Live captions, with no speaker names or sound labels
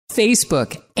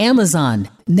Facebook, Amazon,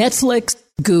 Netflix,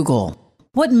 Google.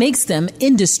 What makes them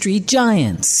industry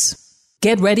giants?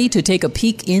 Get ready to take a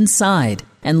peek inside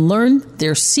and learn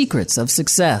their secrets of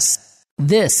success.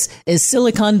 This is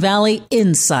Silicon Valley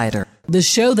Insider, the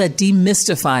show that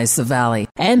demystifies the Valley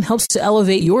and helps to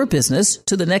elevate your business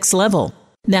to the next level.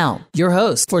 Now, your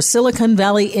host for Silicon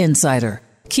Valley Insider,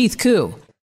 Keith Koo.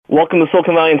 Welcome to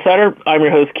Silicon Valley Insider. I'm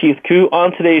your host, Keith Koo.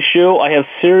 On today's show, I have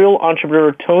serial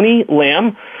entrepreneur Tony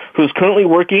Lam, who's currently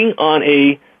working on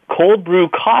a cold brew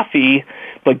coffee,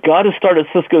 but got his start at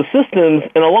Cisco Systems,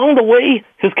 and along the way,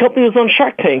 his company was on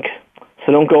Shark Tank.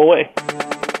 So don't go away.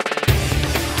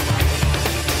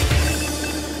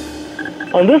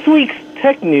 On this week's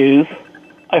tech news,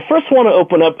 I first want to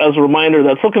open up as a reminder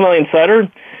that Silicon Valley Insider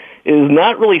is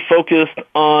not really focused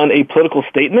on a political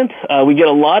statement. We get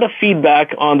a lot of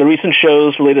feedback on the recent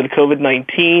shows related to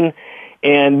COVID-19,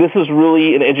 and this is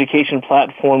really an education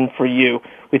platform for you.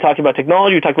 We talk about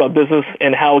technology, we talk about business,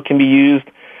 and how it can be used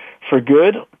for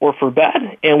good or for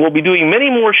bad. And we'll be doing many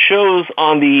more shows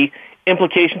on the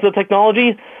implications of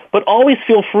technology, but always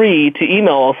feel free to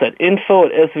email us at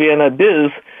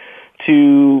info@svn.biz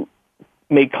to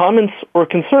make comments or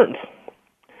concerns.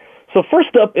 So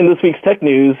first up in this week's tech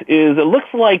news is it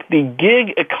looks like the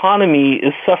gig economy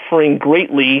is suffering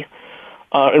greatly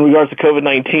in regards to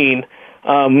COVID-19.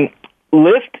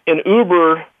 Lyft and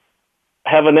Uber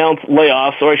have announced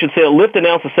layoffs, or I should say Lyft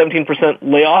announced a 17%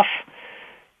 layoff,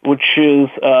 which is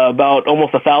about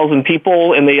almost 1,000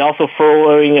 people, and they also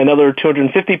furloughing another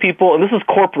 250 people, and this is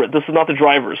corporate. This is not the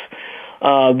drivers.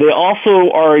 They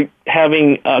also are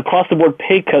having across-the-board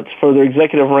pay cuts for their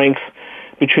executive ranks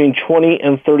between 20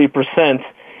 and 30%.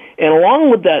 And along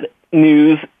with that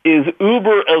news is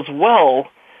Uber as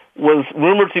well was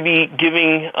rumored to be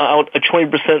giving out a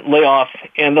 20% layoff,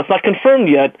 and that's not confirmed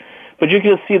yet, but you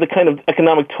can see the kind of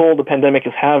economic toll the pandemic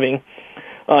is having.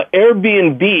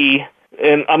 Airbnb,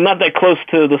 and I'm not that close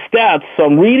to the stats, so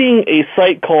I'm reading a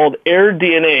site called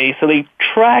AirDNA, so they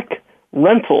track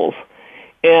rentals.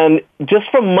 And just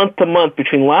from month to month,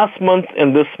 between last month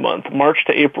and this month, March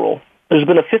to April, there's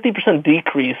been a 50%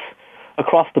 decrease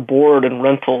across the board in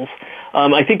rentals.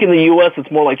 I think in the U.S.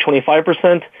 it's more like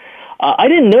 25%. I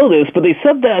didn't know this, but they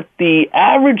said that the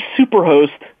average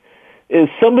superhost is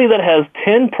somebody that has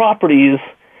 10 properties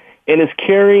and is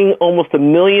carrying almost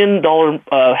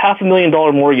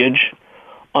 $500,000 mortgage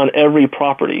on every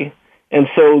property. And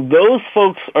so those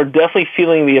folks are definitely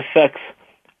feeling the effects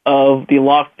of the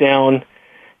lockdown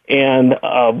and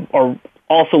are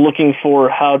also looking for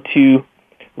how to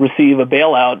receive a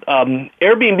bailout.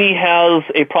 Airbnb has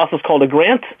a process called a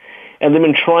grant, and they've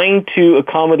been trying to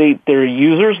accommodate their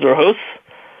users, their hosts.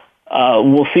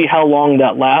 We'll see how long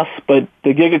that lasts, but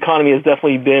the gig economy has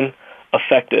definitely been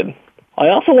affected. I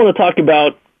also want to talk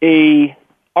about a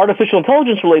artificial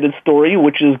intelligence-related story,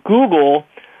 which is Google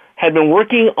had been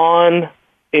working on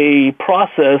a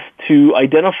process to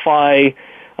identify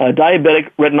diabetic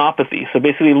retinopathy, so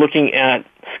basically looking at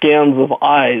scans of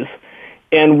eyes,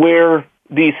 and where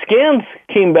the scans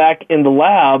came back in the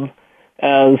lab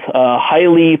as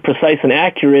highly precise and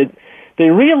accurate, they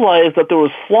realized that there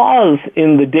was flaws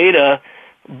in the data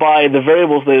by the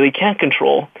variables that they can't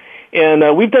control. And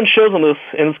we've done shows on this,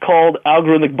 and it's called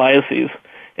algorithmic biases.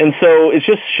 And so it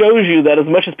just shows you that as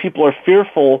much as people are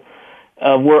fearful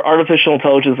of where artificial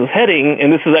intelligence is heading,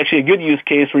 and this is actually a good use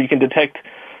case where you can detect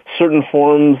certain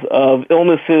forms of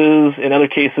illnesses. In other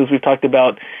cases, we've talked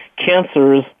about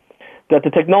cancers, that the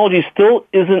technology still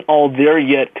isn't all there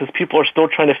yet because people are still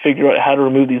trying to figure out how to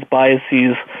remove these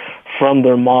biases from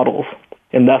their models.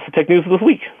 And that's the tech news of this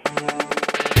week.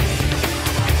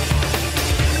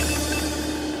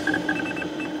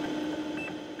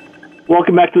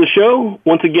 Welcome back to the show.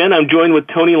 Once again, I'm joined with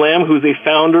Tony Lam, who's a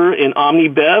founder in Omni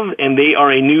Bev, and they are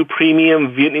a new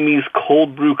premium Vietnamese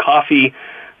cold brew coffee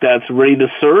that's ready to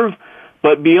serve.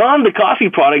 But beyond the coffee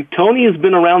product, Tony has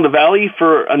been around the Valley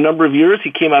for a number of years. He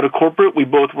came out of corporate. We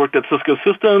both worked at Cisco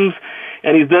Systems,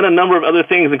 and he's done a number of other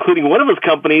things, including one of his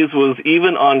companies was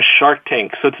even on Shark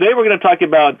Tank. So today we're going to talk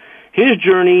about his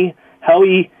journey, how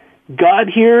he got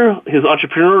here, his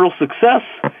entrepreneurial success,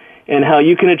 and how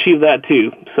you can achieve that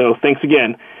too. So thanks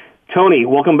again. Tony,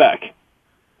 welcome back.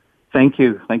 Thank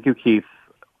you. Thank you, Keith,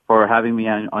 for having me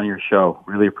on your show.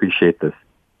 Really appreciate this.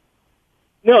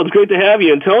 No, it's great to have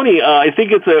you. And Tony, I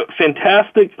think it's a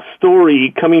fantastic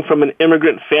story coming from an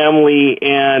immigrant family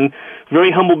and very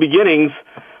humble beginnings.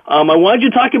 I wanted you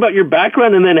to talk about your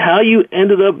background and then how you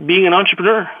ended up being an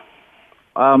entrepreneur.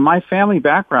 My family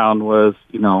background was,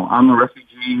 I'm a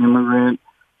refugee immigrant.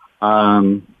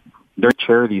 Their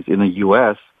charities in the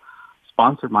U.S.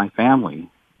 sponsored my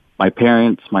family my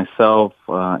parents, myself,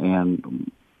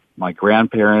 and my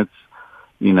grandparents,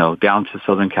 down to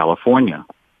Southern California.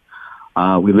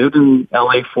 We lived in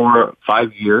LA for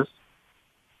 5 years,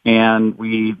 and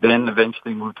we then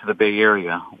eventually moved to the Bay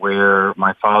Area, where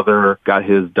my father got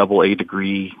his AA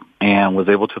degree and was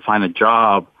able to find a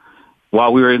job.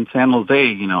 While we were in San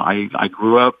Jose, I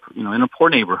grew up, in a poor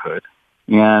neighborhood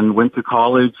and went to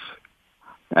college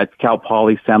at Cal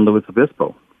Poly San Luis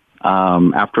Obispo.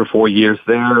 After 4 years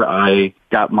there, I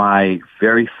got my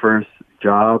very first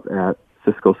job at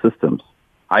Cisco Systems.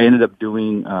 I ended up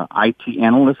doing IT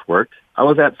analyst work. I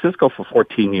was at Cisco for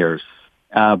 14 years.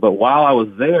 But while I was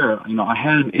there, I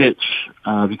had an itch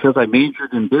because I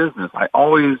majored in business. I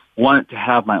always wanted to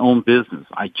have my own business.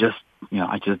 I just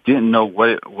didn't know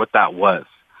what that was.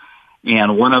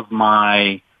 And one of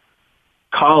my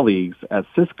colleagues at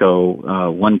Cisco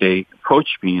one day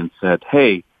approached me and said,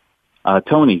 "Hey,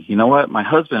 Tony, you know what? My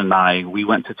husband and I, we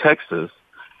went to Texas,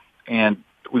 and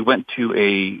we went to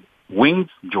a wings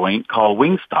joint called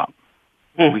Wingstop.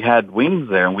 We had wings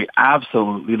there, and we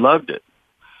absolutely loved it.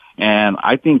 And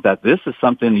I think that this is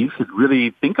something you should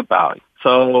really think about."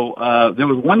 So there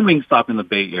was one Wingstop in the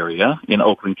Bay Area in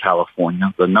Oakland,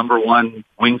 California, the number one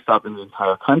Wingstop in the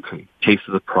entire country.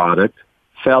 Tasted the product,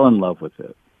 fell in love with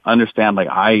it. Understand,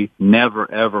 I never,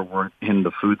 ever worked in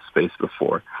the food space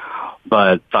before,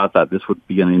 but thought that this would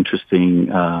be an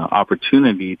interesting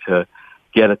opportunity to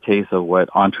get a taste of what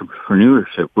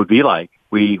entrepreneurship would be like.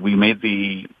 We made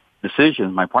the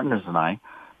decision, my partners and I,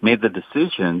 made the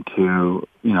decision to,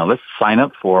 let's sign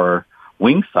up for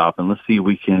Wingstop and let's see if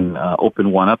we can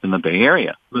open one up in the Bay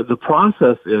Area. But the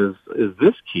process is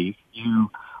this, Keith.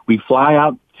 We fly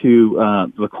out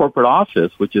to the corporate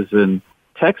office, which is in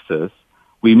Texas.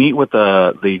 We meet with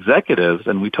the executives,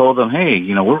 and we told them, "Hey,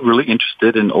 we're really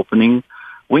interested in opening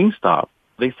Wingstop."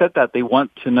 They said that they want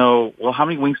to know, well, how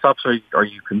many Wingstops are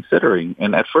you considering?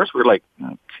 And at first we were like,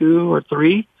 2 or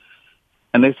 3.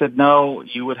 And they said, "No,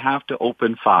 you would have to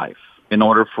open 5 in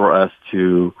order for us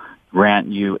to grant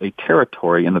you a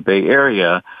territory in the Bay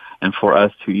Area and for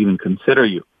us to even consider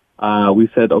you." We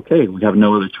said, "Okay, we have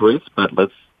no other choice, but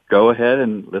let's go ahead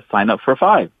and let's sign up for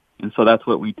 5. And so that's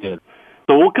what we did.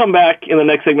 So we'll come back in the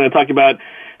next segment and talk about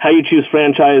how you choose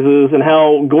franchises and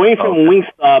how going from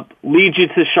Wingstop leads you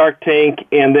to Shark Tank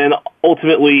and then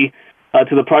ultimately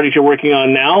to the project you're working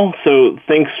on now. So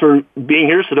thanks for being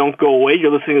here. So don't go away.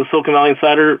 You're listening to Silicon Valley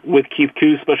Insider with Keith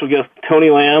Koo, special guest Tony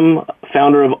Lam,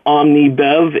 founder of Omni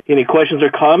Bev. Any questions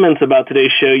or comments about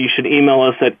today's show, you should email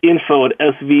us at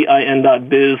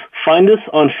info@svin.biz. Find us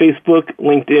on Facebook,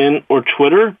 LinkedIn, or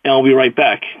Twitter, and I'll be right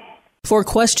back. For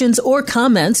questions or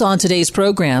comments on today's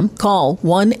program, call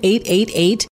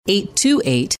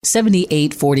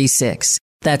 1-888-828-7846.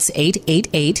 That's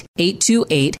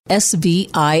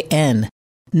 888-828-SVIN.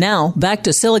 Now, back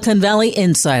to Silicon Valley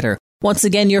Insider. Once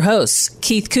again, your host,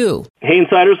 Keith Koo. Hey,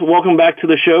 Insiders. Welcome back to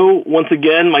the show. Once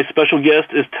again, my special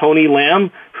guest is Tony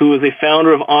Lam, who is a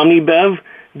founder of Omni Bev.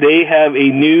 They have a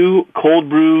new cold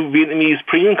brew Vietnamese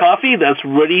premium coffee that's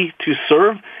ready to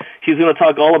serve. He's going to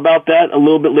talk all about that a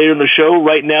little bit later in the show.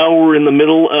 Right now, we're in the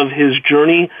middle of his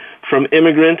journey from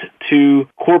immigrant to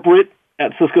corporate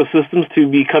at Cisco Systems to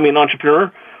becoming an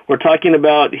entrepreneur. We're talking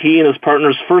about he and his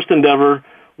partner's first endeavor,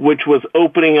 which was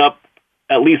opening up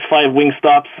at least 5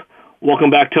 Wingstops. Welcome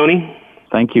back, Tony.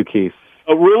 Thank you, Keith.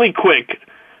 Really quick,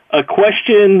 a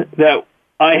question that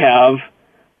I have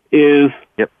is,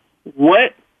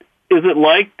 What is it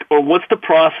like, or what's the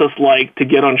process like to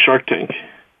get on Shark Tank?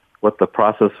 What the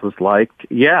process was like?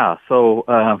 Yeah, so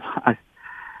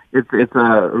it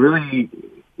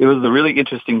was a really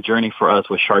interesting journey for us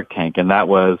with Shark Tank, and that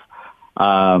was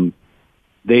Shark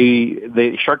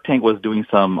Tank was doing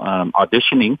some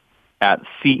auditioning at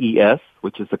CES,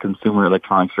 which is the Consumer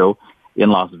Electronics Show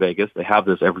in Las Vegas. They have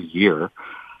this every year,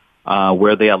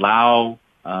 where they allow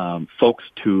folks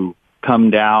to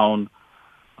come down,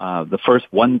 the first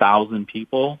 1,000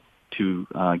 people to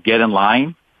get in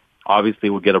line. Obviously,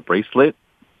 we'll get a bracelet.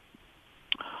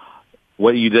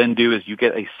 What you then do is you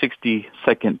get a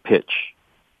 60-second pitch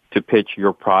to pitch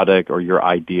your product or your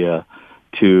idea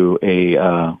to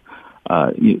to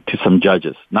some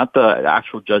judges, not the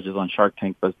actual judges on Shark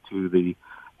Tank, but to the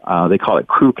they call it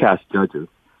crewcast judges.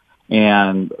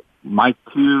 And my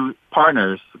 2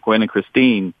 partners, Gwen and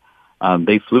Christine,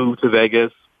 they flew to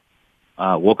Vegas,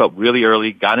 woke up really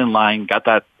early, got in line, got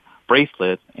that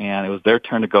bracelet, and it was their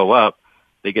turn to go up.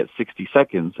 They get 60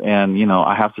 seconds. And,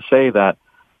 I have to say that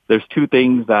there's 2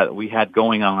 things that we had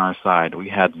going on our side. We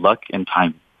had luck and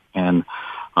time. And,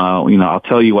 I'll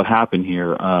tell you what happened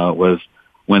here, was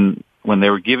when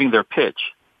they were giving their pitch,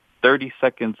 30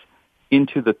 seconds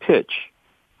into the pitch,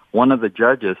 one of the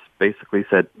judges basically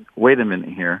said, wait a minute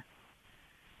here.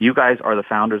 You guys are the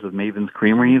founders of Maven's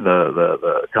Creamery,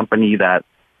 the company that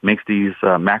makes these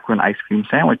macaron ice cream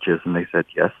sandwiches. And they said,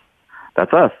 yes,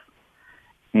 that's us.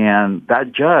 And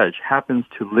that judge happens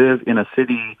to live in a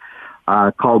city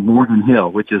called Morgan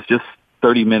Hill, which is just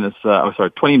 20 minutes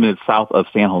south of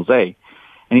San Jose.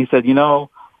 And he said,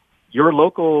 our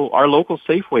local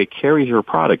Safeway carries your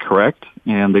product, correct?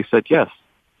 And they said, yes.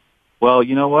 Well,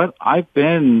 you know what? I've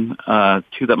been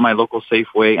to my local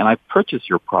Safeway, and I purchased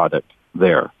your product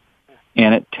there.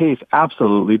 And it tastes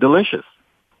absolutely delicious.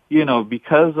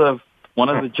 Because of one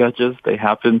of the judges, they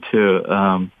happened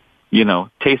to,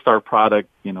 taste our product,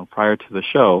 prior to the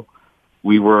show.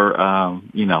 We were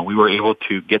able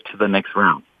to get to the next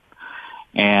round.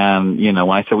 And, when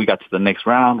I said we got to the next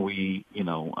round, we,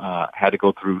 had to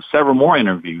go through several more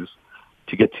interviews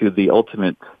to get to the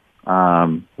ultimate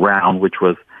round, which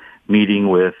was meeting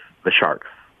with the Sharks.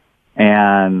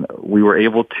 And we were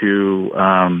able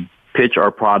to pitch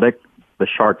our product. The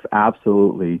Sharks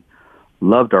absolutely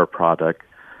loved our product.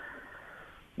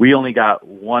 We only got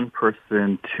one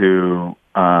person to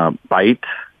bite,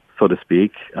 so to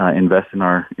speak, invest in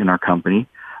our company,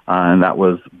 and that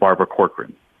was Barbara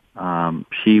Corcoran.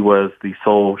 She was the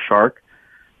sole Shark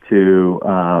to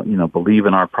believe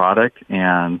in our product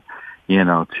and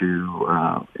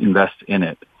to invest in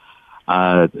it.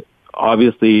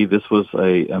 Obviously, this was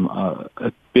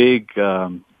a big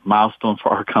milestone for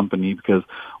our company because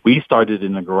we started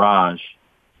in a garage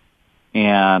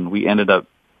and we ended up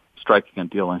striking a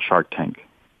deal on Shark Tank.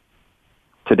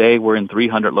 Today, we're in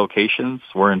 300 locations.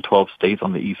 We're in 12 states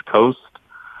on the East Coast.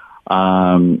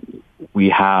 We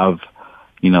have,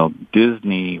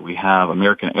 Disney. We have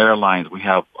American Airlines. We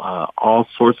have all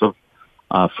sorts of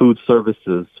food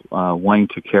services wanting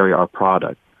to carry our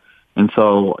product. And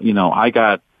so, I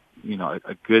got,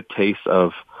 a good taste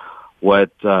of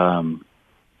what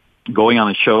going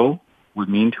on a show would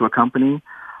mean to a company.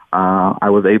 I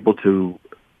was able to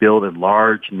build a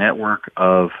large network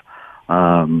of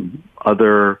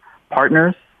other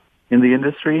partners in the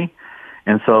industry.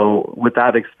 And so with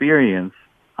that experience,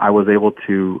 I was able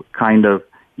to kind of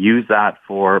use that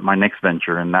for my next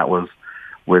venture, and that was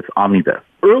with Omni Bev.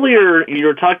 Earlier, you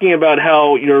were talking about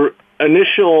how your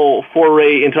initial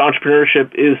foray into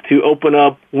entrepreneurship is to open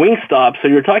up Wingstop. So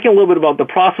you're talking a little bit about the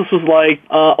process was like.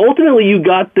 Ultimately, you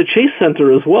got the Chase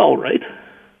Center as well, right?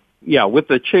 Yeah, with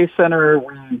the Chase Center,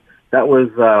 that was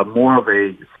more of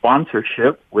a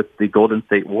sponsorship with the Golden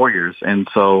State Warriors. And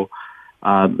so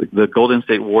the Golden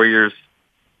State Warriors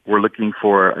were looking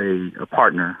for a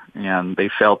partner, and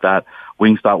they felt that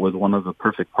Wingstop was one of the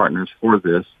perfect partners for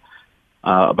this.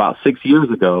 About 6 years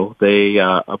ago, they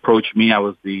approached me. I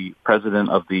was the president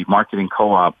of the marketing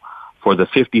co-op for the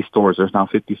 50 stores. There's now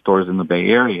 50 stores in the Bay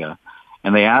Area.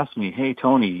 And they asked me, hey,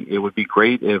 Tony, it would be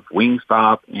great if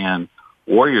Wingstop and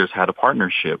Warriors had a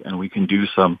partnership and we can do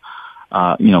some,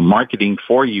 marketing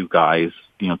for you guys,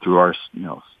 through our,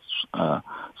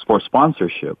 sports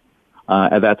sponsorship.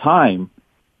 At that time,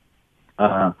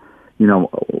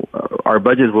 our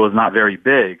budget was not very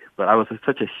big, but I was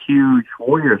such a huge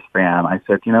Warriors fan. I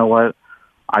said, you know what?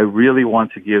 I really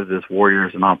want to give this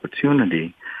Warriors an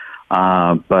opportunity,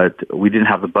 but we didn't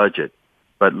have the budget.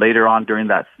 But later on during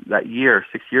that year,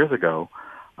 6 years ago,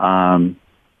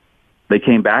 they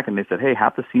came back and they said, hey,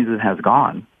 half the season has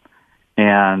gone,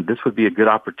 and this would be a good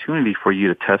opportunity for you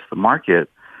to test the market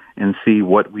and see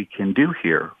what we can do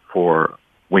here for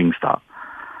Wingstop.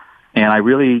 And I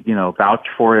really, vouched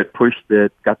for it, pushed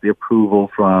it, got the approval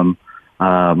from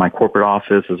my corporate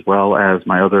office as well as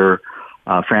my other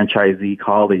franchisee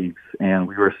colleagues. And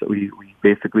we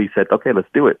basically said, okay, let's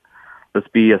do it. Let's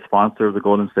be a sponsor of the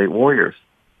Golden State Warriors.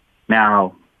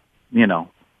 Now, the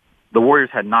Warriors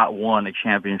had not won a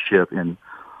championship in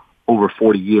over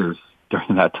 40 years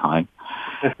during that time.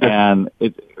 And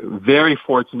it's very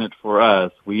fortunate for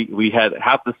us. We had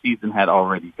half the season had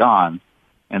already gone.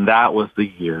 And that was the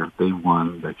year they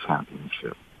won the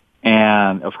championship.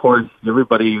 And, of course,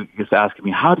 everybody is asking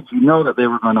me, how did you know that they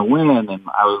were going to win? And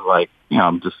I was like,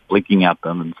 I'm just blinking at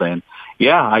them and saying,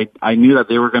 yeah, I knew that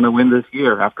they were going to win this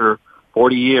year after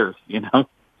 40 years,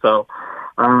 So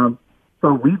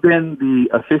we've been the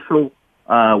official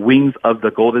wings of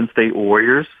the Golden State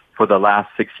Warriors for the last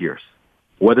 6 years.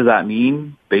 What does that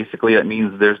mean? Basically, it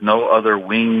means there's no other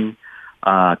wing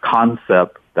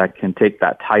concept that can take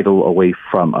that title away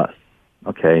from us.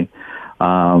 Okay.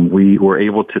 We were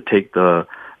able to take the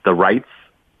rights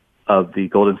of the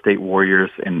Golden State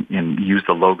Warriors and use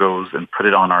the logos and put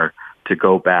it on our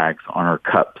to-go bags, on our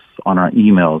cups, on our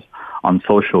emails, on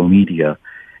social media.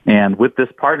 And with this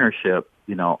partnership,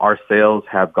 our sales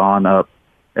have gone up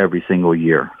every single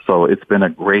year. So it's been a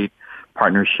great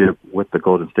partnership with the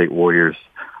Golden State Warriors,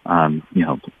 to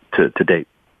date.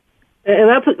 And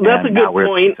that's a good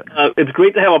point. It's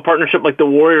great to have a partnership like the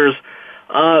Warriors.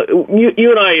 You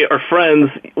and I are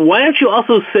friends. Why don't you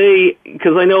also say,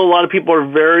 because I know a lot of people are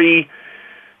very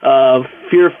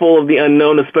fearful of the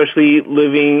unknown, especially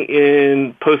living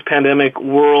in post-pandemic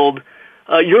world.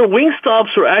 Your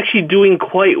Wingstops are actually doing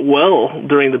quite well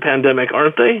during the pandemic,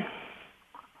 aren't they?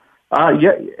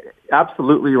 Yeah,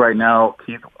 absolutely. Right now,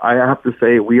 Keith, I have to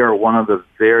say we are one of the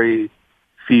very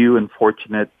few and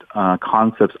fortunate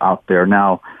concepts out there.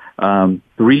 Now,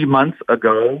 3 months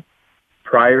ago,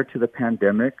 prior to the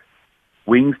pandemic,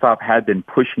 Wingstop had been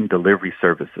pushing delivery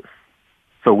services.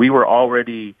 So we were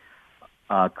already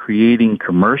creating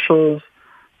commercials,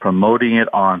 promoting it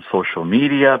on social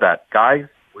media that, guys,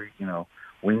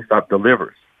 Wingstop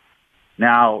delivers.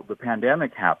 Now, the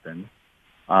pandemic happened.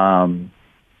 We're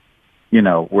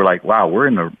like, wow, we're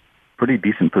in a pretty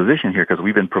decent position here because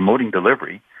we've been promoting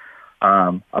delivery.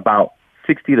 About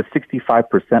 60 to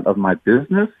 65% of my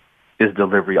business is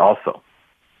delivery also.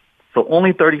 So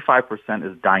only 35%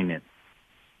 is dine-in.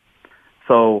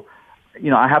 So,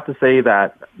 I have to say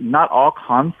that not all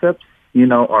concepts,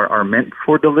 are meant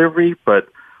for delivery, but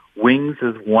wings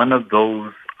is one of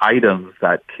those items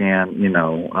that can,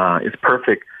 is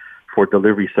perfect for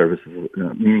delivery services,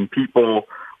 meaning people,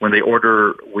 when they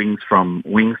order wings from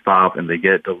Wingstop and they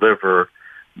get it delivered,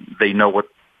 they know what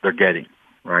they're getting,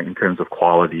 right, in terms of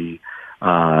quality,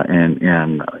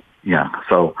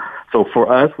 So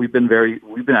for us, we've been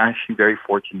actually very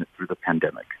fortunate through the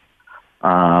pandemic,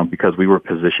 because we were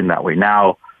positioned that way.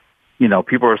 Now,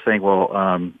 people are saying, well,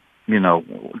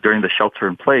 during the shelter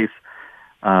in place,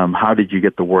 how did you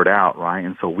get the word out, right?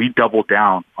 And so we doubled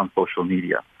down on social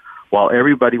media. While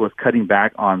everybody was cutting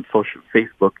back on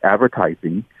Facebook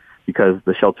advertising because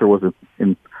the shelter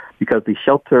in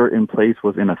place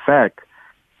was in effect,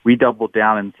 we doubled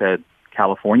down and said,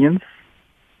 Californians,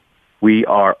 we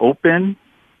are open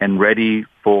and ready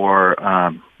for,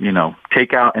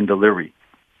 takeout and delivery.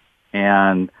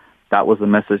 And that was the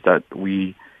message that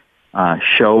we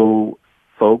show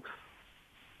folks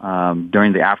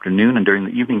during the afternoon and during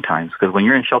the evening times. Because when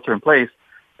you're in shelter in place,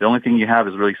 the only thing you have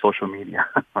is really social media,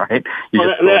 right?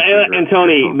 And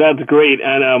Tony, that's great.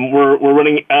 And we're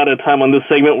running out of time on this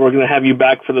segment. We're going to have you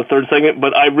back for the third segment.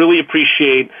 But I really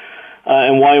appreciate,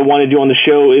 and why I wanted you on the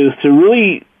show is to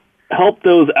really help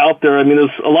those out there. I mean,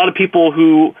 there's a lot of people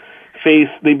who believe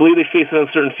they face an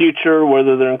uncertain future,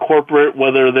 whether they're in corporate,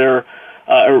 whether they're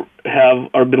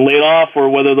have been laid off, or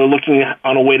whether they're looking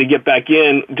on a way to get back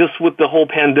in. Just with the whole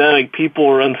pandemic, people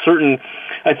are uncertain.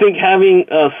 I think having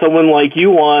someone like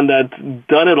you on that's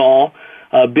done it all,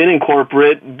 been in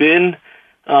corporate, been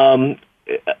in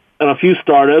a few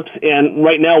startups, and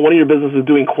right now one of your businesses is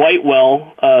doing quite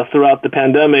well throughout the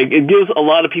pandemic, it gives a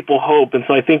lot of people hope. And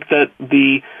so I think that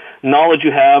the knowledge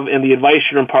you have and the advice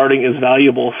you're imparting is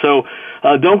valuable. So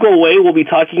don't go away. We'll be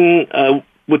talking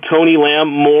with Tony Lam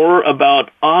more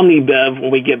about Omni Bev when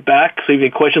we get back. So if you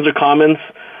have questions or comments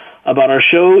about our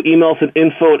show, email us at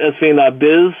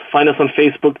info@svan.biz. Find us on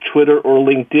Facebook, Twitter, or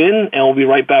LinkedIn, and we'll be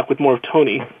right back with more of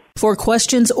Tony. For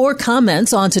questions or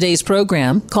comments on today's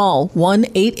program, call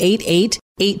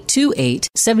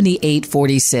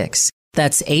 1-888-828-7846.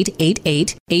 That's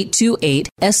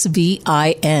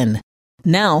 888-828-SVIN.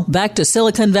 Now, back to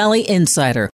Silicon Valley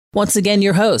Insider. Once again,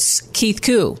 your host, Keith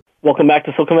Koo. Welcome back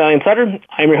to Silicon Valley Insider.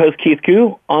 I'm your host, Keith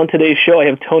Koo. On today's show, I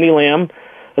have Tony Lam,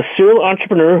 a serial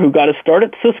entrepreneur who got his start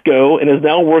at Cisco and is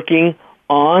now working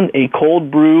on a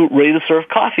cold brew, ready-to-serve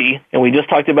coffee. And we just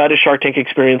talked about his Shark Tank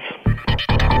experience.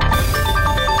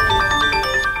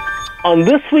 On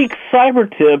this week's Cyber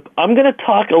Tip, I'm going to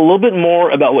talk a little bit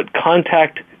more about what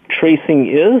contact tracing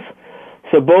is.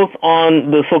 So both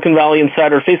on the Silicon Valley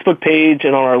Insider Facebook page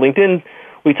and on our LinkedIn,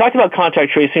 we talked about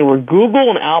contact tracing, where Google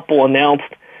and Apple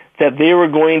announced that they were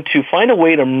going to find a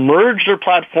way to merge their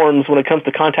platforms when it comes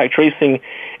to contact tracing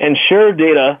and share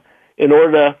data in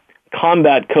order to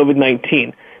combat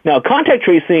COVID-19. Now, contact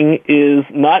tracing is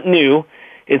not new.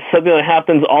 It's something that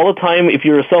happens all the time if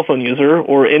you're a cell phone user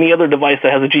or any other device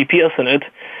that has a GPS in it.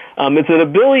 It's an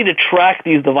ability to track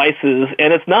these devices,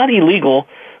 and it's not illegal.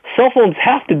 Cell phones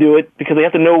have to do it because they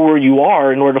have to know where you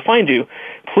are in order to find you.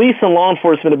 Police and law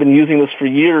enforcement have been using this for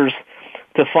years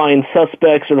to find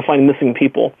suspects or to find missing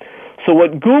people. So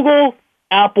what Google,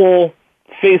 Apple,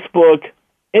 Facebook,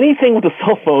 anything with a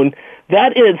cell phone,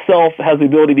 that in itself has the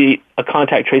ability to be a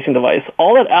contact tracing device.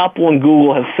 All that Apple and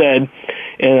Google have said,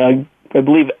 and I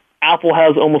believe Apple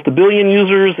has almost 1 billion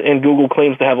users and Google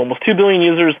claims to have almost 2 billion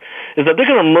users, is that they're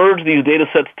going to merge these data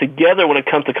sets together when it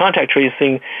comes to contact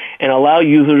tracing and allow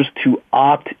users to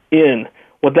opt in.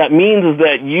 What that means is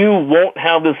that you won't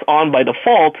have this on by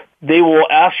default. They will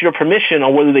ask your permission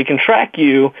on whether they can track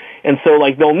you. And so,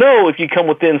 like, they'll know if you come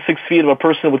within 6 feet of a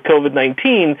person with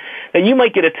COVID-19 that you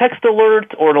might get a text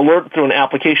alert or an alert through an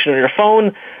application on your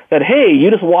phone that, hey, you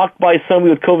just walked by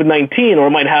somebody with COVID-19, or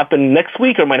it might happen next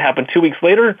week or it might happen 2 weeks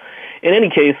later. In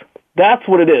any case, that's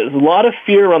what it is. A lot of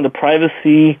fear around the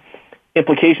privacy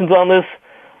implications on this.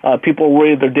 People are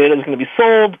worried their data is going to be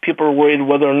sold. People are worried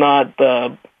whether or not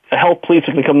the health police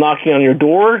are going to come knocking on your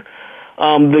door.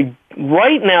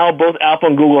 Right now, both Apple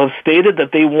and Google have stated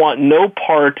that they want no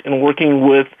part in working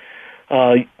with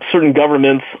certain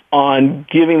governments on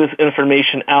giving this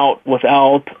information out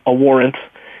without a warrant.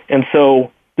 And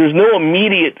so there's no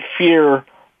immediate fear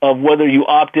of whether you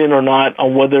opt in or not,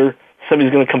 on whether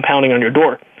somebody's going to come pounding on your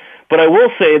door. But I will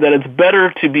say that it's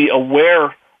better to be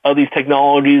aware of these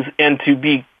technologies and to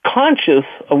be conscious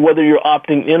of whether you're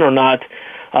opting in or not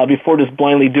before just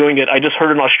blindly doing it. I just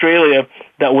heard in Australia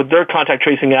that with their contact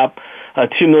tracing app,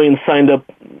 2 million signed up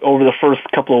over the first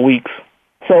couple of weeks.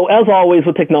 So as always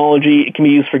with technology, it can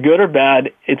be used for good or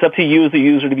bad. It's up to you as the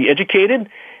user to be educated,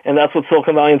 and that's what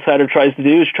Silicon Valley Insider tries to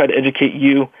do, is try to educate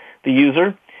you, the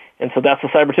user. And so that's the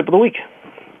cyber tip of the week.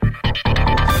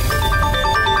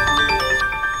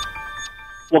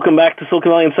 Welcome back to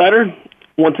Silicon Valley Insider.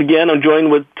 Once again, I'm joined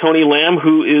with Tony Lam,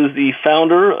 who is the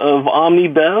founder of Omni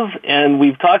Bev, and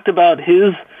we've talked about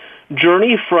his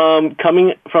journey from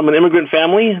coming from an immigrant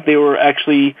family. They were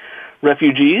actually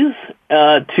refugees,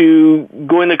 to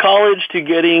going to college, to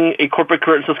getting a corporate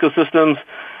career at Cisco Systems.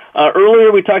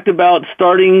 Earlier, we talked about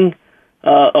starting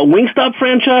a Wingstop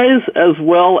franchise, as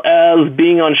well as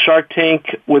being on Shark Tank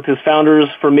with his founders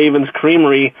for Maven's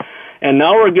Creamery. And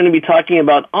now we're going to be talking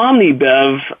about Omni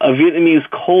Bev, a Vietnamese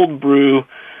cold brew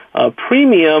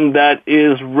premium that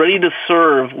is ready to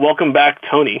serve. Welcome back,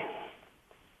 Tony.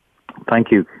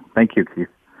 Thank you. Thank you, Keith.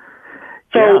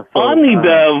 So Omni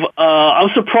Bev, I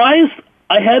was surprised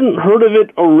I hadn't heard of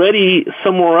it already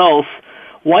somewhere else.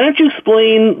 Why don't you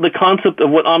explain the concept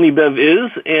of what Omni Bev is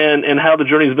and how the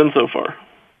journey's been so far?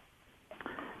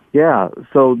 Yeah,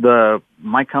 so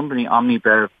my company, Omni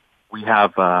Bev, we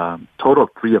have a total of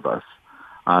 3 of us.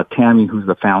 Tammy, who's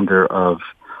the founder of,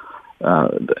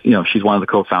 she's one of the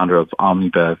co-founder of Omni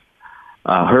Bev.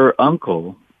 Her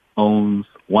uncle owns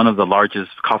one of the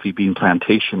largest coffee bean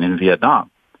plantation in Vietnam.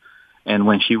 And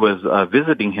when she was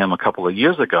visiting him a couple of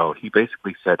years ago, he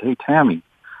basically said, "Hey, Tammy,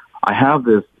 I have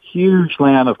this huge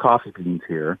land of coffee beans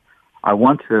here. I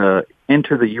want to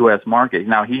enter the U.S. market."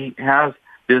 Now, he has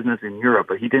business in Europe,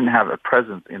 but he didn't have a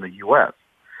presence in the U.S.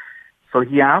 So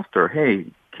he asked her, "Hey,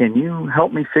 can you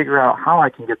help me figure out how I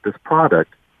can get this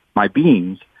product, my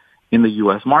beans, in the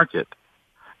U.S. market?"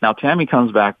 Now, Tammy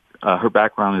comes back, her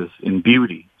background is in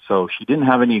beauty, so she didn't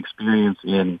have any experience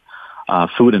in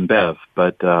food and bev,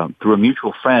 but through a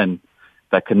mutual friend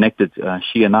that connected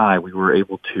she and I, we were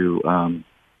able to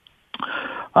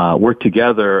work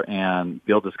together and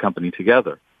build this company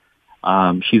together.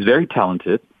 She's very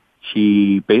talented.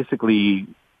 She basically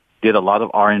did a lot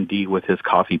of R&D with his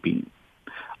coffee bean.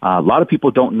 A lot of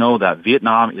people don't know that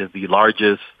Vietnam is the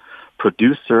largest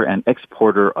producer and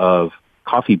exporter of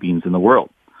coffee beans in the world.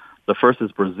 The first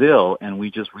is Brazil, and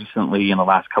we just recently, in the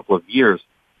last couple of years,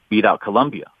 beat out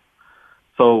Colombia.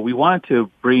 So we wanted to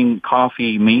bring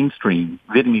coffee mainstream,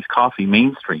 Vietnamese coffee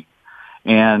mainstream.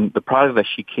 And the product that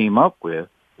she came up with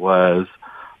was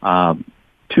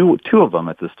two of them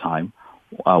at this time.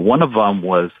 One of them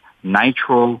was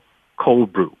nitro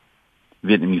cold brew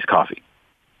Vietnamese coffee.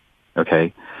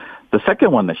 Okay. The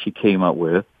second one that she came up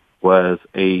with was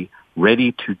a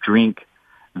ready-to-drink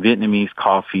Vietnamese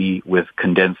coffee with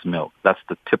condensed milk. That's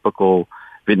the typical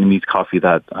Vietnamese coffee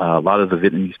that a lot of the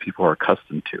Vietnamese people are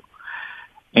accustomed to.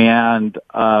 And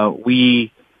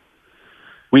we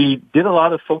did a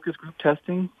lot of focus group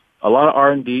testing, a lot of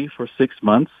R&D for 6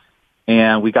 months,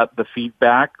 and we got the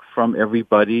feedback from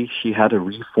everybody. She had to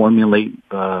reformulate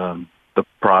the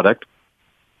product.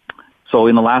 So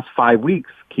in the last 5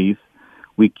 weeks, Keith,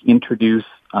 we introduced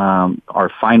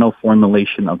our final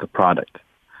formulation of the product.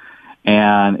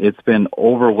 And it's been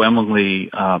overwhelmingly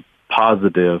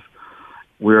positive.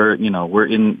 We're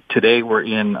in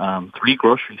 3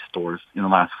 grocery stores in the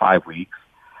last 5 weeks.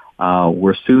 We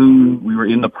were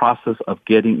in the process of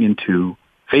getting into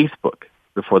Facebook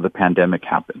before the pandemic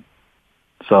happened.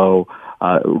 So,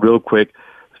 real quick,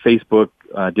 Facebook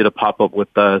did a pop-up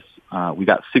with us. We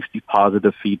got 60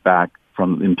 positive feedback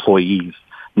from employees.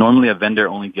 Normally a vendor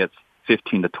only gets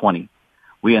 15 to 20.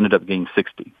 We ended up getting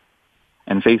 60.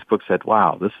 And Facebook said,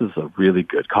 wow, this is a really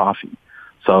good coffee.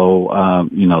 So,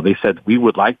 they said, we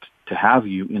would like to have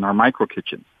you in our micro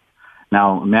kitchens.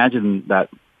 Now, imagine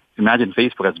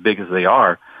Facebook, as big as they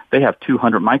are, they have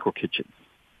 200 micro kitchens.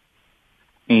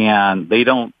 And they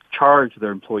don't charge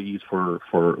their employees for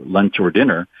lunch or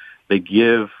dinner. They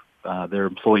give their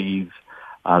employees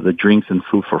the drinks and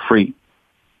food for free.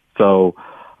 So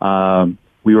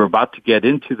we were about to get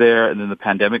into there, and then the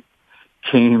pandemic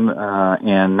came,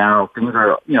 and now things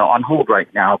are on hold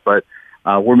right now. But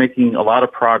we're making a lot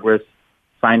of progress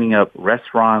signing up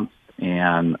restaurants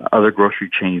and other grocery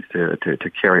chains to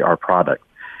carry our product.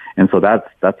 And so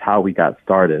that's how we got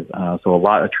started. So a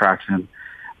lot of traction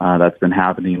that's been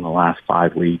happening in the last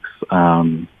 5 weeks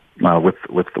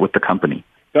with the company.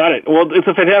 Got it. Well, it's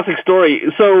a fantastic story.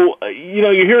 So,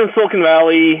 you're here in Silicon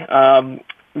Valley,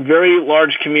 very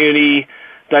large community,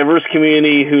 diverse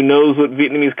community who knows what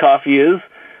Vietnamese coffee is.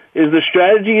 Is the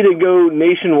strategy to go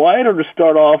nationwide or to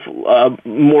start off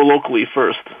more locally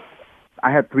first?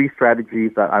 I had 3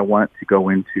 strategies that I wanted to go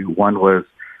into. One was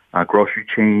grocery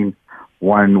chain,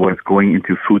 one was going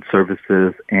into food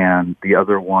services, and the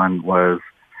other one was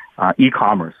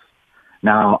e-commerce.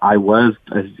 Now, as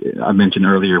I mentioned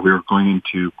earlier, we were going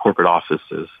into corporate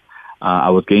offices.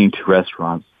 I was getting to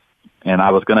restaurants, and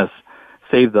I was going to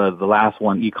save the last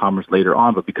one, e-commerce, later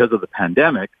on. But because of the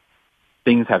pandemic,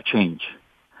 things have changed.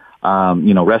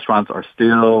 Restaurants are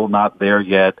still not there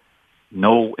yet.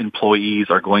 No employees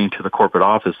are going to the corporate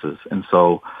offices. And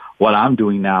so what I'm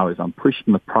doing now is I'm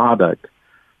pushing the product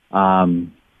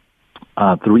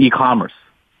through e-commerce.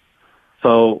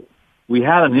 So we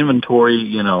had an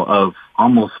inventory, of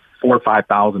almost 4,000 or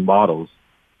 5,000 bottles.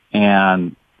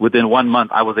 And within 1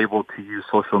 month, I was able to use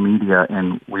social media,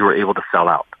 and we were able to sell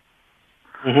out.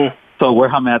 Mm-hmm. So where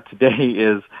I'm at today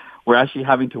is we're actually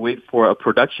having to wait for our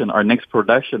next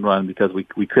production run, because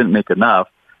we couldn't make enough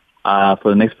for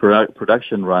the next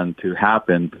production run to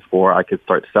happen before I could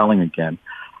start selling again.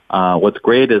 What's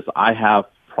great is I have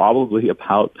probably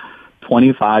about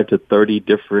 25 to 30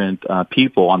 different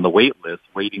people on the wait list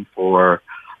waiting for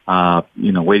us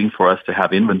to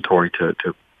have inventory to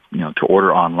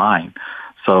order online.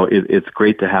 So it's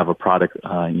great to have a product,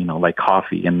 like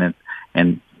coffee. And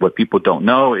what people don't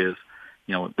know is,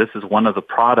 this is one of the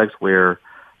products where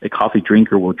a coffee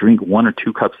drinker will drink 1 or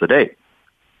 2 cups a day.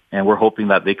 And we're hoping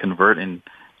that they convert and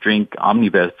drink Omni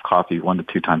Bev coffee 1 to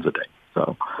 2 times a day.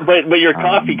 So, but your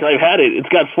coffee, cause I've had it, it's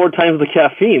got 4 times the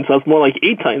caffeine, so it's more like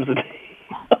 8 times a day.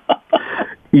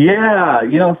 Yeah,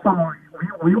 so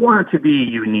we want it to be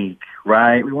unique,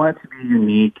 right? We want it to be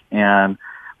unique, and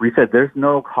we said there's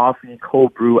no coffee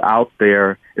cold brew out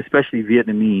there, especially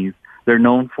Vietnamese. They're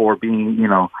known for being,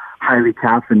 highly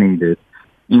caffeinated.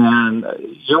 And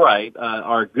you're right,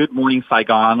 our Good Morning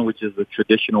Saigon, which is the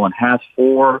traditional one, has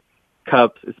 4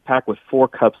 cups. It's packed with 4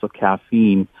 cups of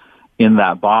caffeine in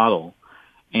that bottle.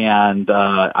 And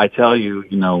I tell you,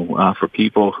 for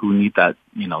people who need that,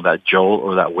 that jolt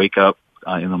or that wake up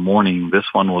in the morning, this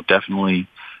one will definitely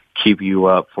keep you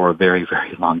up for a very,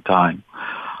 very long time.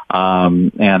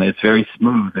 And it's very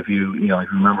smooth. If you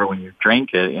remember when you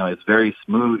drank it, it's very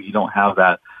smooth. You don't have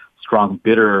that strong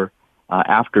bitter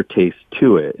aftertaste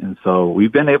to it. And so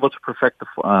we've been able to perfect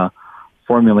the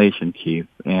formulation, Keith,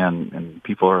 and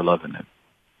people are loving it.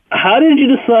 How did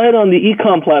you decide on the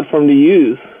e-com platform to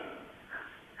use?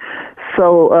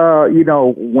 So,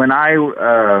 when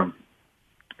for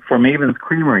Maven's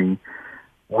Creamery,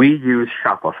 we use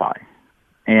Shopify.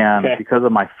 And because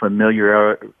of my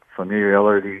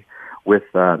familiarity with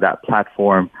that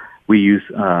platform, we use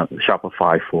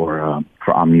Shopify for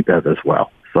Omni Bev as well.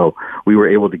 So we were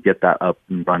able to get that up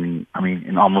and running,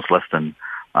 in almost less than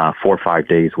 4 or 5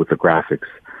 days with the graphics,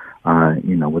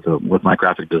 with my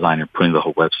graphic designer putting the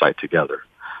whole website together.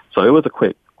 So it was a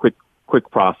quick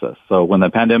process. So when the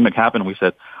pandemic happened, we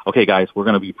said, okay, guys, we're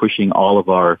going to be pushing all of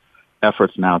our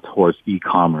efforts now towards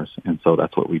e-commerce. And so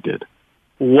that's what we did.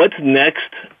 What's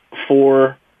next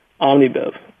for Omni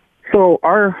Bev? So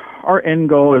our end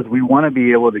goal is we want to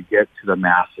be able to get to the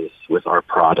masses with our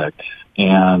product.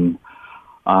 And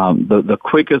the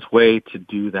quickest way to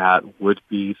do that would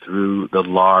be through the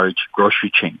large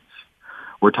grocery chains.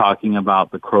 We're talking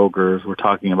about the Krogers. We're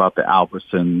talking about the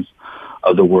Albertsons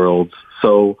of the world.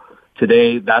 So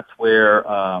today, that's where,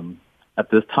 at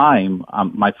this time,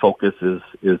 my focus is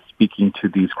speaking to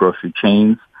these grocery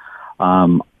chains.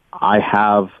 I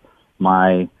have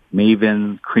my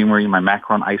Maven Creamery, my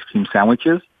macaron ice cream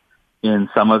sandwiches in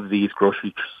some of these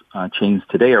grocery chains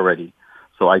today already.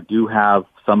 So I do have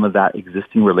some of that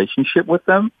existing relationship with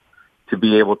them to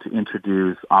be able to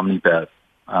introduce Omni Bev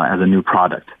as a new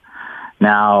product.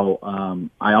 Now,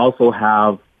 I also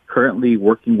have currently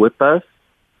working with us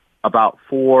about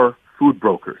 4 food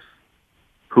brokers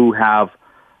who have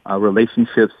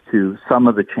relationships to some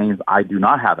of the chains I do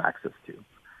not have access to.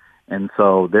 And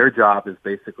so their job is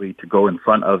basically to go in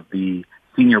front of the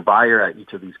senior buyer at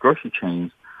each of these grocery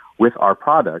chains with our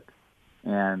product.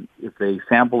 And if they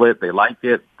sample it, they like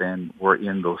it, then we're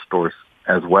in those stores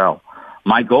as well.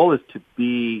 My goal is to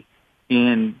be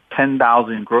in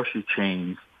 10,000 grocery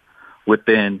chains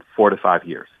within 4 to 5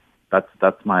 years.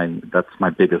 That's my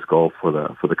biggest goal for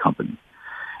the company.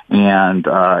 And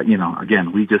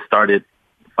again, we just started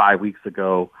 5 weeks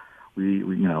ago.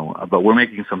 But we're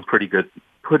making some pretty good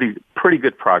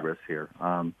progress here.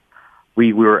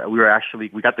 We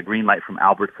got the green light from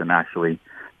Albertson actually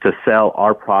to sell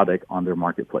our product on their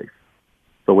marketplace.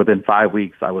 So within 5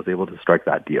 weeks, I was able to strike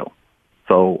that deal.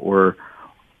 So we're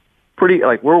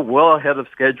well ahead of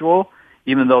schedule,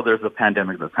 even though there's a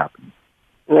pandemic that's happening.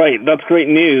 Right, that's great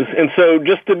news. And so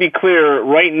just to be clear,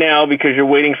 right now, because you're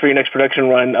waiting for your next production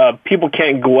run, people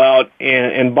can't go out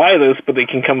and buy this, but they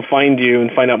can come find you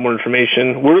and find out more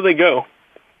information. Where do they go?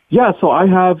 Yeah, so I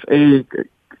have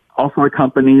also a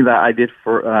company that I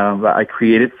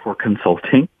created for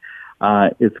consulting.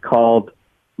 It's called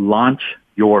Launch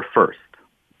Your First.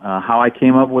 How I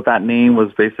came up with that name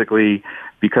was basically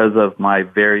because of my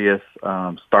various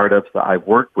startups that I've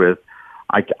worked with.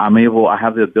 I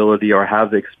have the ability or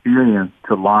have the experience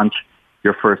to launch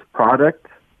your first product.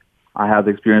 I have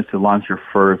the experience to launch your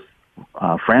first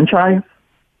franchise.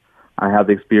 I have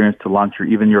the experience to launch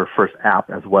even your first app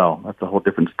as well. That's a whole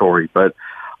different story. But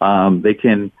they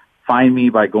can find me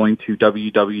by going to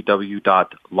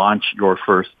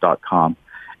www.launchyourfirst.com.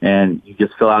 And you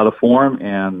just fill out a form,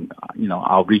 and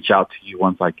I'll reach out to you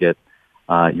once I get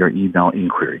your email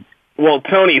inquiry. Well,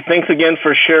 Tony, thanks again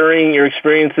for sharing your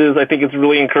experiences. I think it's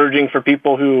really encouraging for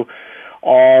people who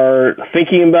are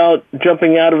thinking about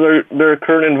jumping out of their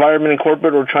current environment in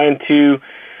corporate or trying to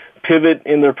pivot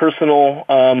in their personal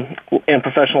and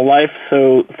professional life.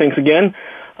 So thanks again.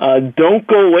 Don't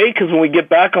go away, because when we get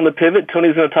back on the pivot,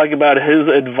 Tony's going to talk about his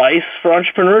advice for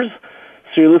entrepreneurs.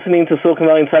 So you're listening to Silicon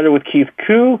Valley Insider with Keith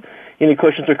Koo. Any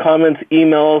questions or comments,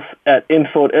 email us at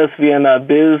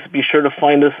info@svn.biz. Be sure to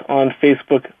find us on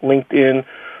Facebook, LinkedIn,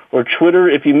 or Twitter.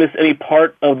 If you missed any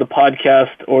part of the podcast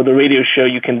or the radio show,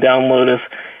 you can download us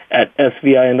at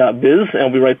svin.biz, and we'll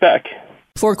be right back.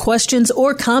 For questions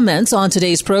or comments on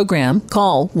today's program,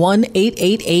 call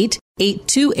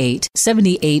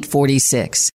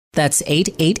 1-888-828-7846. That's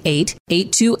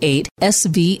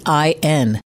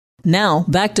 888-828-SVIN. Now,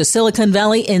 back to Silicon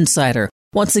Valley Insider.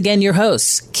 Once again, your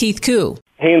host, Keith Koo.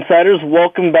 Hey, Insiders.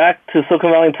 Welcome back to Silicon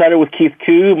Valley Insider with Keith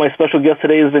Koo. My special guest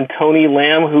today has been Tony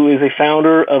Lam, who is a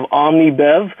founder of Omni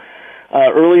Bev.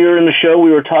 Earlier in the show,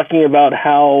 we were talking about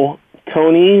how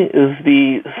Tony is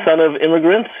the son of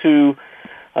immigrants who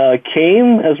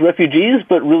came as refugees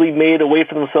but really made a way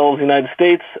for themselves in the United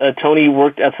States. Tony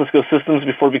worked at Cisco Systems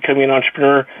before becoming an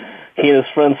entrepreneur. He and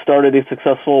his friends started a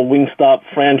successful Wingstop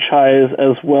franchise,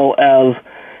 as well as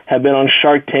have been on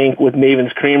Shark Tank with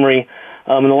Maven's Creamery.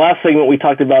 In the last segment, we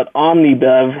talked about Omni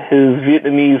Bev, his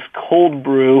Vietnamese cold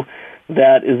brew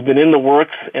that has been in the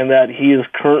works and that he is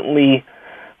currently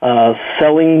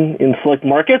selling in select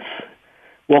markets.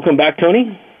 Welcome back,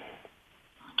 Tony.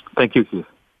 Thank you, Keith.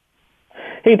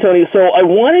 Hey, Tony. So I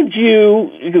wanted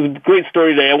you, because it's a great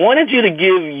story today, I wanted you to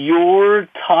give your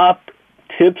top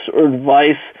tips or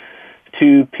advice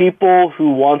to people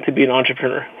who want to be an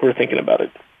entrepreneur, who are thinking about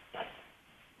it.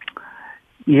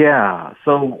 Yeah.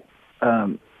 So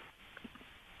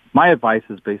my advice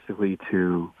is basically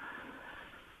to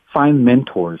find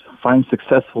mentors, find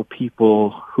successful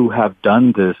people who have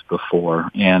done this before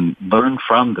and learn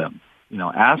from them.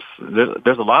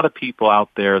 There's a lot of people out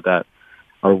there that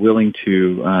are willing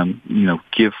to,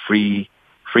 give free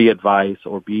advice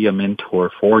or be a mentor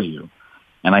for you.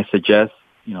 And I suggest,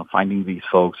 finding these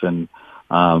folks and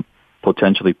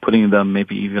potentially putting them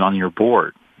maybe even on your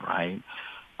board, right?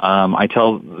 I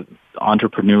tell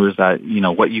entrepreneurs that,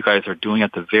 what you guys are doing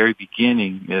at the very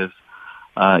beginning is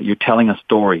you're telling a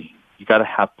story. You got to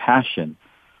have passion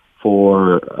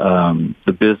for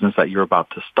the business that you're about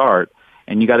to start,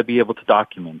 and you got to be able to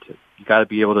document it. You got to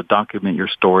be able to document your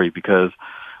story, because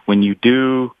when you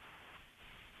do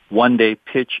one day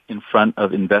pitch in front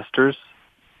of investors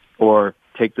or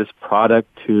take this product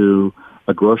to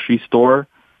a grocery store,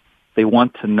 they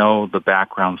want to know the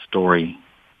background story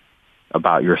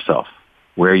about yourself,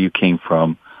 where you came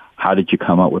from, how did you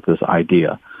come up with this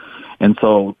idea. And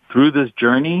so through this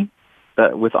journey,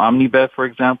 that with Omni Bev, for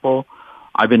example,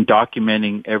 I've been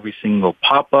documenting every single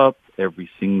pop-up, every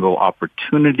single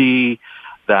opportunity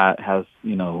that has,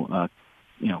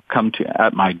 come to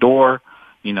at my door.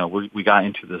 We got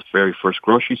into this very first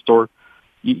grocery store.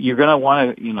 You're going to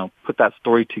want to, put that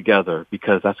story together,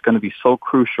 because that's going to be so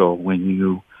crucial when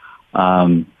you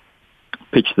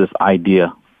pitch this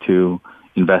idea to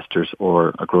investors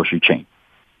or a grocery chain.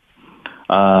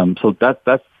 So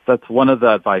that's one of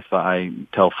the advice that I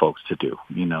tell folks to do,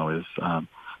 is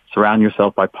surround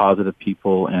yourself by positive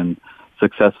people and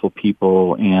successful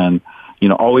people, and,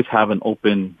 always have an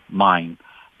open mind.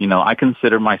 I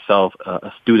consider myself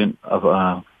a student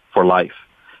for life.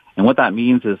 And what that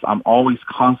means is I'm always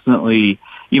constantly,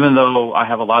 even though I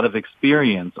have a lot of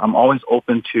experience, I'm always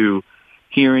open to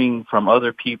hearing from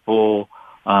other people,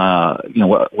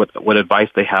 what advice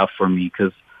they have for me,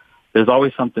 because there's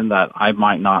always something that I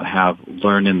might not have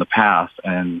learned in the past.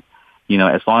 And,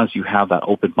 as long as you have that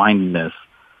open-mindedness,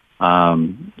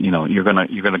 you're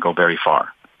gonna go very far.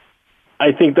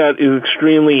 I think that is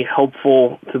extremely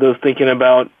helpful to those thinking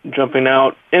about jumping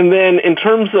out. And then in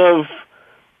terms of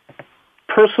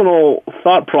personal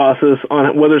thought process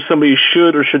on whether somebody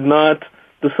should or should not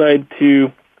decide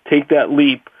to take that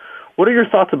leap, what are your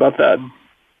thoughts about that?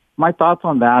 My thoughts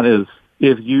on that is,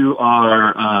 if you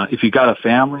got a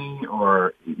family,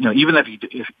 or even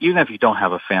if you don't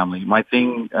have a family, my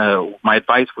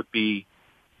advice would be,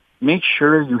 make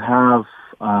sure you have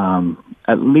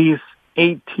at least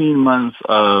 18 months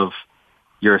of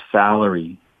your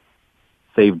salary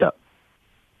saved up.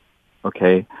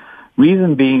 Okay?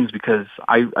 Reason being is because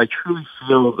I truly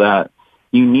feel that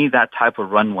you need that type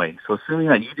of runway. So assuming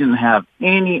that you didn't have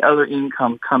any other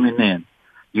income coming in,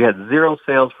 you had zero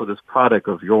sales for this product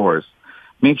of yours,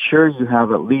 make sure you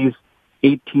have at least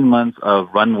 18 months of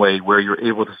runway where you're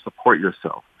able to support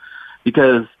yourself.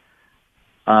 Because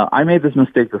I made this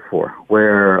mistake before,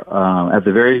 where at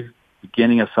the very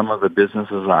beginning of some of the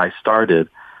businesses I started,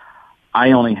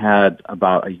 I only had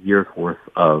about a year's worth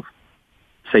of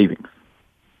savings.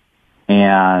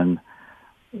 And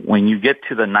when you get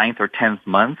to the 9th or 10th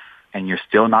month and you're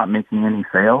still not making any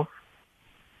sales,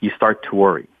 you start to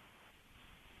worry.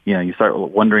 You start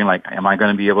wondering, am I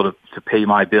going to be able to pay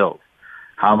my bills?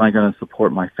 How am I going to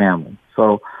support my family?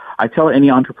 So I tell any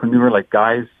entrepreneur,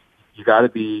 guys, you got to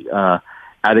be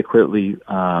adequately,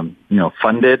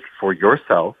 funded for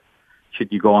yourself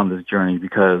should you go on this journey,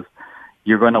 because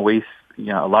you're going to waste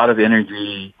a lot of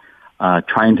energy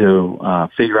trying to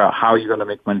figure out how you're going to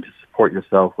make money to support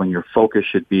yourself, when your focus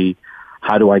should be,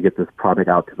 how do I get this product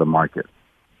out to the market?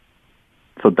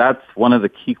 So that's one of the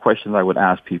key questions I would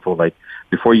ask people,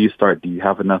 before you start, do you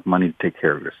have enough money to take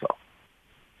care of yourself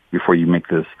before you make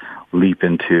this leap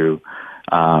into,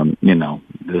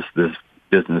 this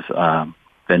business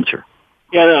venture?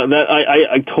 Yeah, no,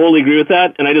 I totally agree with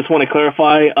that, and I just want to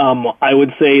clarify. I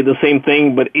would say the same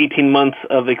thing, but 18 months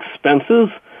of expenses.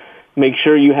 Make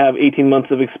sure you have 18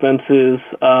 months of expenses.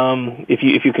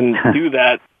 If you can do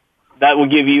that, that will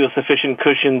give you a sufficient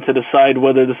cushion to decide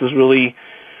whether this is really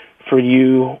for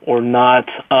you or not.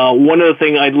 One other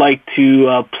thing I'd like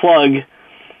to plug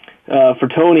for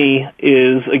Tony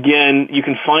is, again, you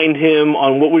can find him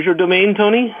on, what was your domain,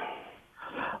 Tony?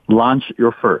 Launch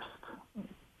Your First.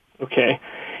 Okay.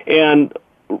 And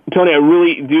Tony, I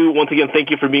really do, once again,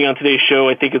 thank you for being on today's show.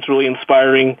 I think it's really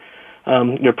inspiring,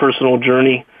 your personal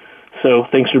journey. So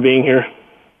thanks for being here.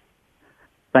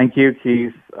 Thank you,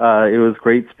 Keith. It was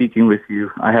great speaking with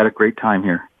you. I had a great time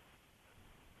here.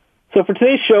 So for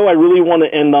today's show, I really want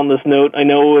to end on this note. I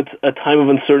know it's a time of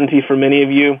uncertainty for many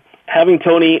of you. Having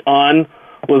Tony on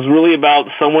was really about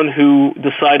someone who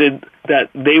decided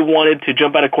that they wanted to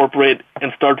jump out of corporate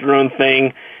and start their own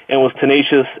thing, and was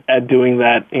tenacious at doing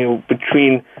that.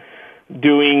 Between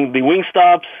doing the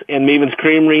Wingstops and Maven's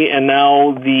Creamery and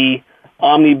now the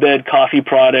Omni Bev coffee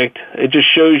product, it just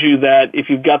shows you that if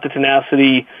you've got the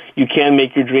tenacity, you can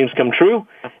make your dreams come true.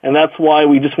 And that's why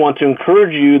we just want to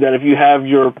encourage you that if you have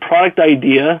your product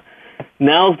idea,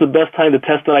 now's the best time to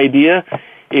test that idea.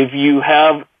 If you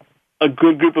have a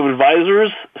good group of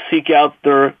advisors, seek out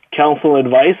their counsel and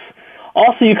advice.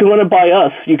 Also, you can run it by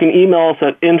us. You can email us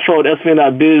at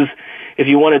info@svn.biz if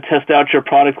you want to test out your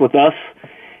product with us,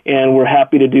 and we're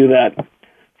happy to do that.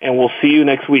 And we'll see you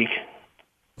next week.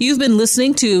 You've been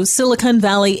listening to Silicon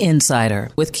Valley Insider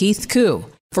with Keith Koo.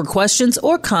 For questions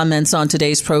or comments on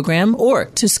today's program, or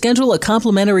to schedule a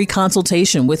complimentary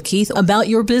consultation with Keith about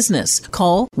your business,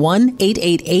 call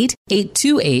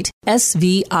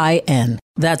 1-888-828-SVIN.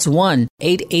 That's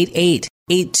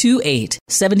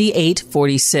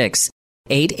 1-888-828-7846.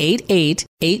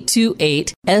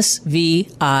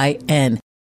 888-828-SVIN.